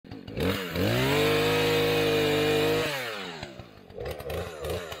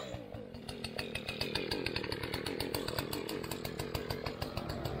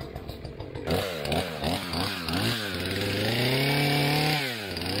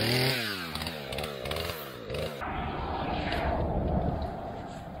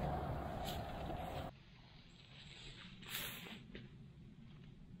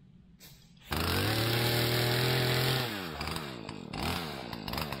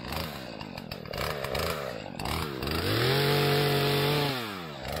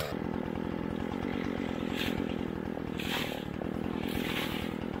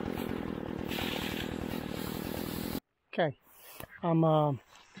I'm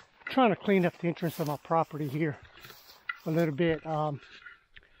trying to clean up the entrance of my property here a little bit.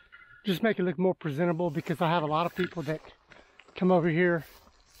 Just make it look more presentable, because I have a lot of people that come over here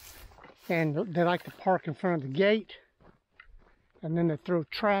and they like to park in front of the gate, and then they throw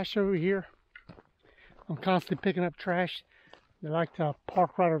trash over here. I'm constantly picking up trash. They like to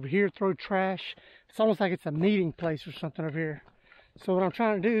park right over here, throw trash. It's almost like it's a meeting place or something over here. So what I'm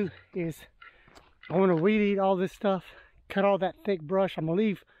trying to do is I want to weed eat all this stuff, cut all that thick brush. I'm going to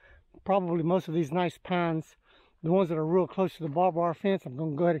leave probably most of these nice pines, the ones that are real close to the barbed wire fence. I'm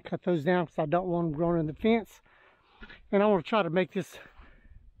going to go ahead and cut those down because I don't want them growing in the fence. And I want to try to make this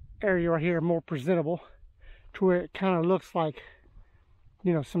area right here more presentable, to where it kind of looks like,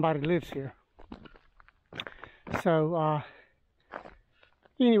 you know, somebody lives here. So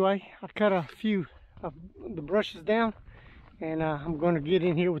anyway, I cut a few of the brushes down, and I'm going to get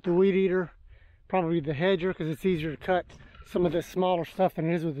in here with the weed eater, probably the hedger, because it's easier to cut some of the smaller stuff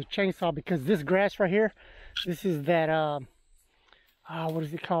than it is with the chainsaw. Because this grass right here, this is that what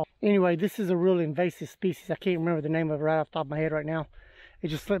is it called? Anyway, this is a really invasive species. I can't remember the name of it right off the top of my head right now. It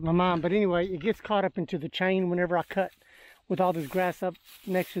just slipped my mind. But anyway, it gets caught up into the chain whenever I cut with all this grass up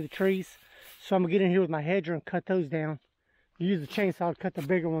next to the trees. So I'm gonna get in here with my hedger and cut those down. Use the chainsaw to cut the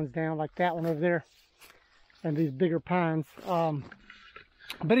bigger ones down, like that one over there, and these bigger pines.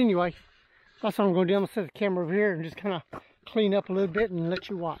 But anyway, that's what I'm gonna do. I'm gonna set the camera over here and just kind of clean up a little bit and let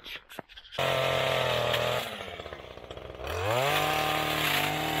you watch.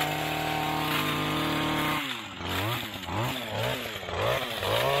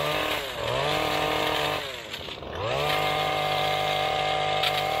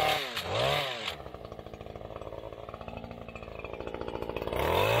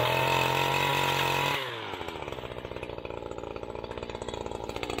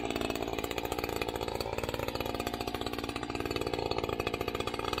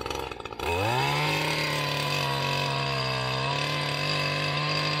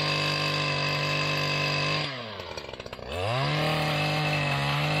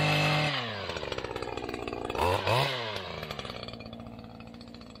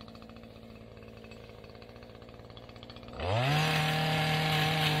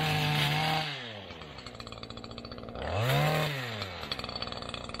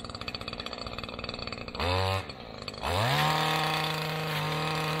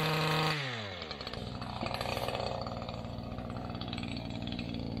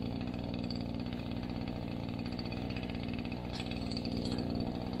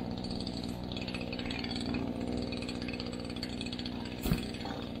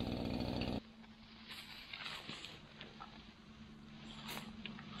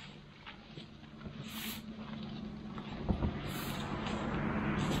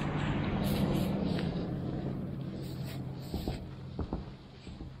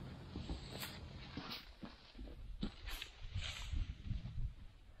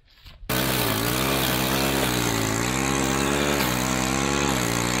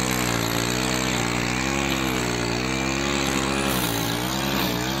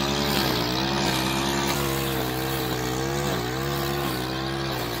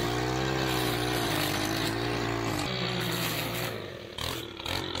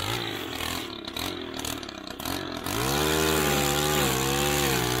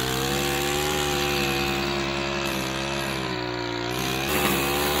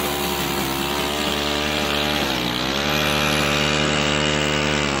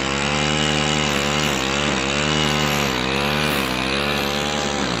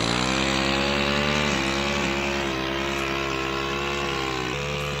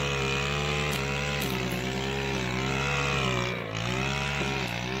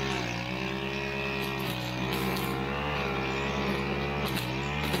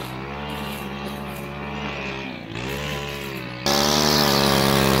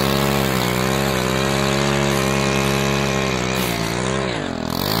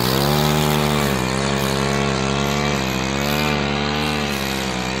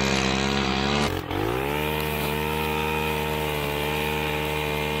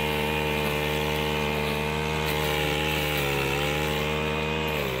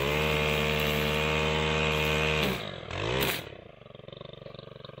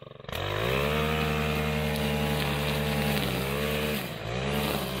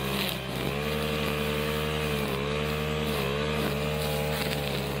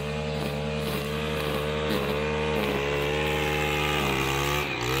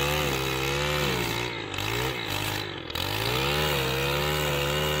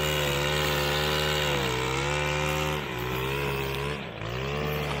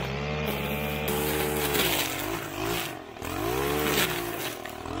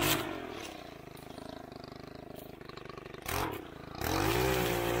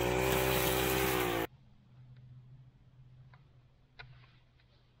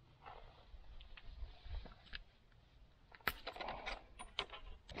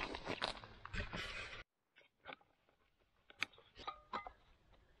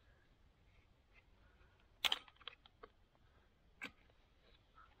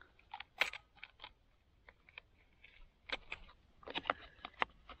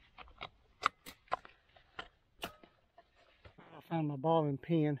 find my ball and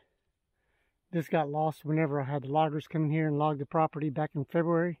pin. This got lost whenever I had the loggers come in here and log the property back in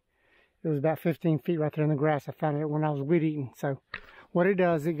February. It was about 15 feet right there in the grass. I found it when I was weed eating. So what it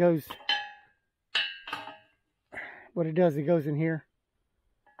does, it goes in here,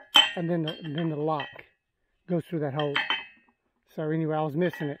 and then the lock goes through that hole. So anyway, I was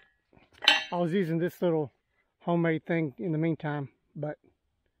missing it. I was using this little homemade thing in the meantime, but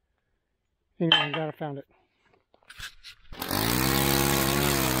anyway, I'm glad I found it.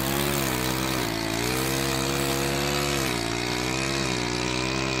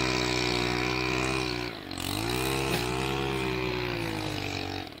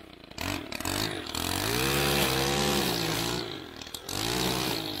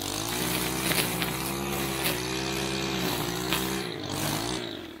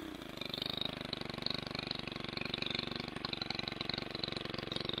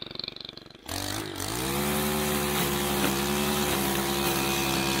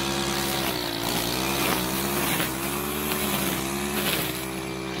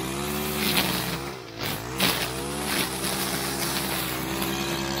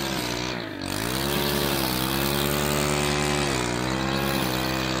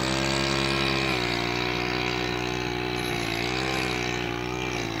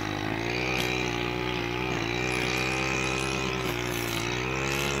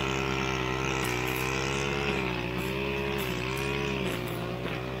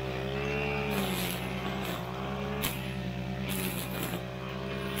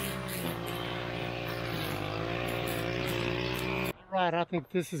 Right, I think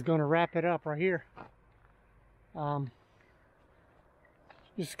this is going to wrap it up right here.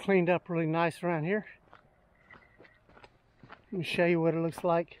 Just cleaned up really nice around here. Let me show you what it looks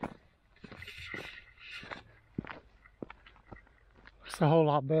like. It's a whole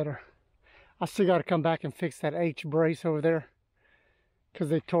lot better. I still got to come back and fix that H brace over there, because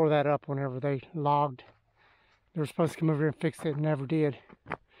they tore that up whenever they logged. They were supposed to come over here and fix it and never did.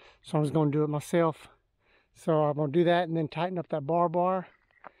 So I was going to do it myself. So I'm going to do that and then tighten up that bar.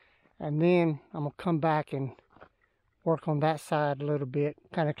 And then I'm going to come back and work on that side a little bit,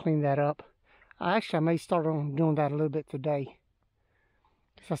 kind of clean that up. I may start on doing that a little bit today,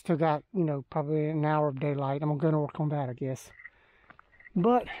 because I still got, you know, probably an hour of daylight. I'm going to work on that, I guess.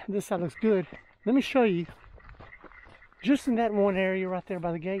 But this side looks good. Let me show you. Just in that one area right there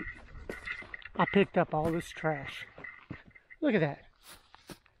by the gate, I picked up all this trash. Look at that.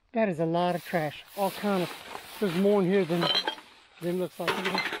 That is a lot of trash. All kind of, there's more in here than looks like. Look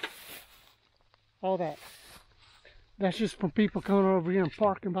at that. All that. That's just from people coming over here and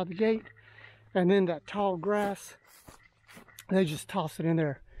parking by the gate. And then that tall grass, they just toss it in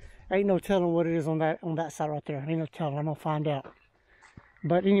there. Ain't no telling what it is on that side right there. Ain't no telling. I'm gonna find out.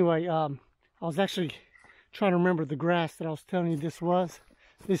 But anyway, I was actually trying to remember the grass that I was telling you this was.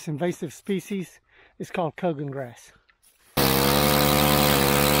 This invasive species is called Kogan grass.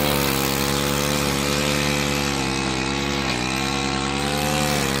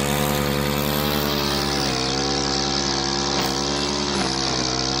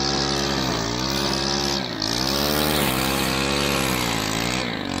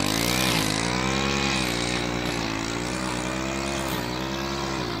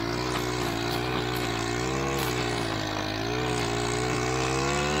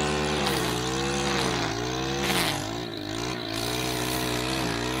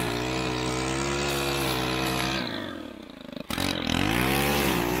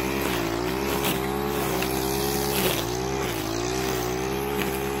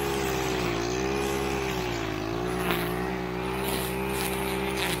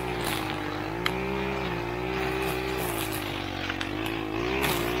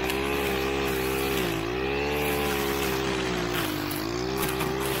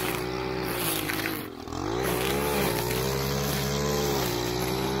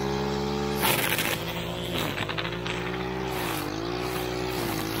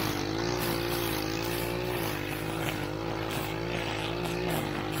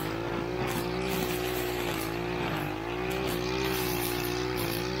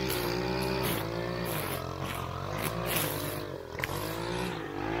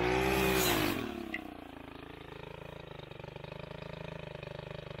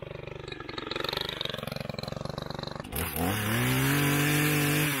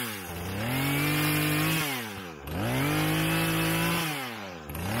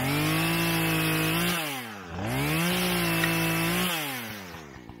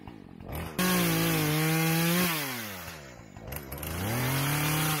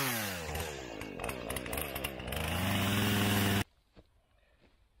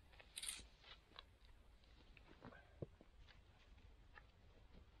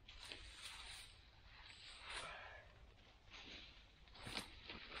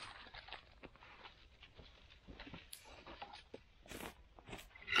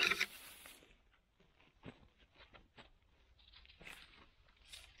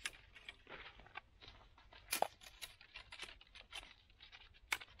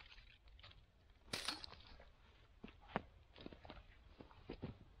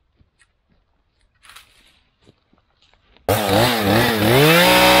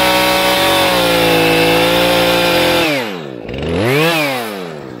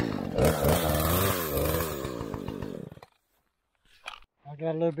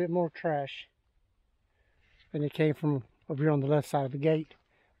 bit more trash than it came from over here on the left side of the gate.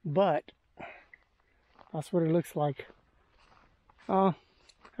 But that's what it looks like. I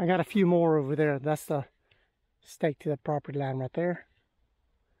got a few more over there. That's the stake to the property line right there.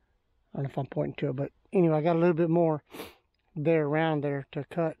 I don't know if I'm pointing to it, but anyway, I got a little bit more there around there to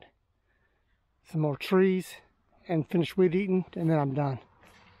cut some more trees and finish weed eating, and then I'm done.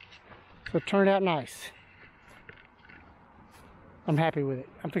 So it turned out nice. I'm happy with it.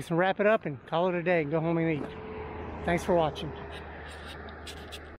 I'm fixing to wrap it up and call it a day and go home and eat. Thanks for watching.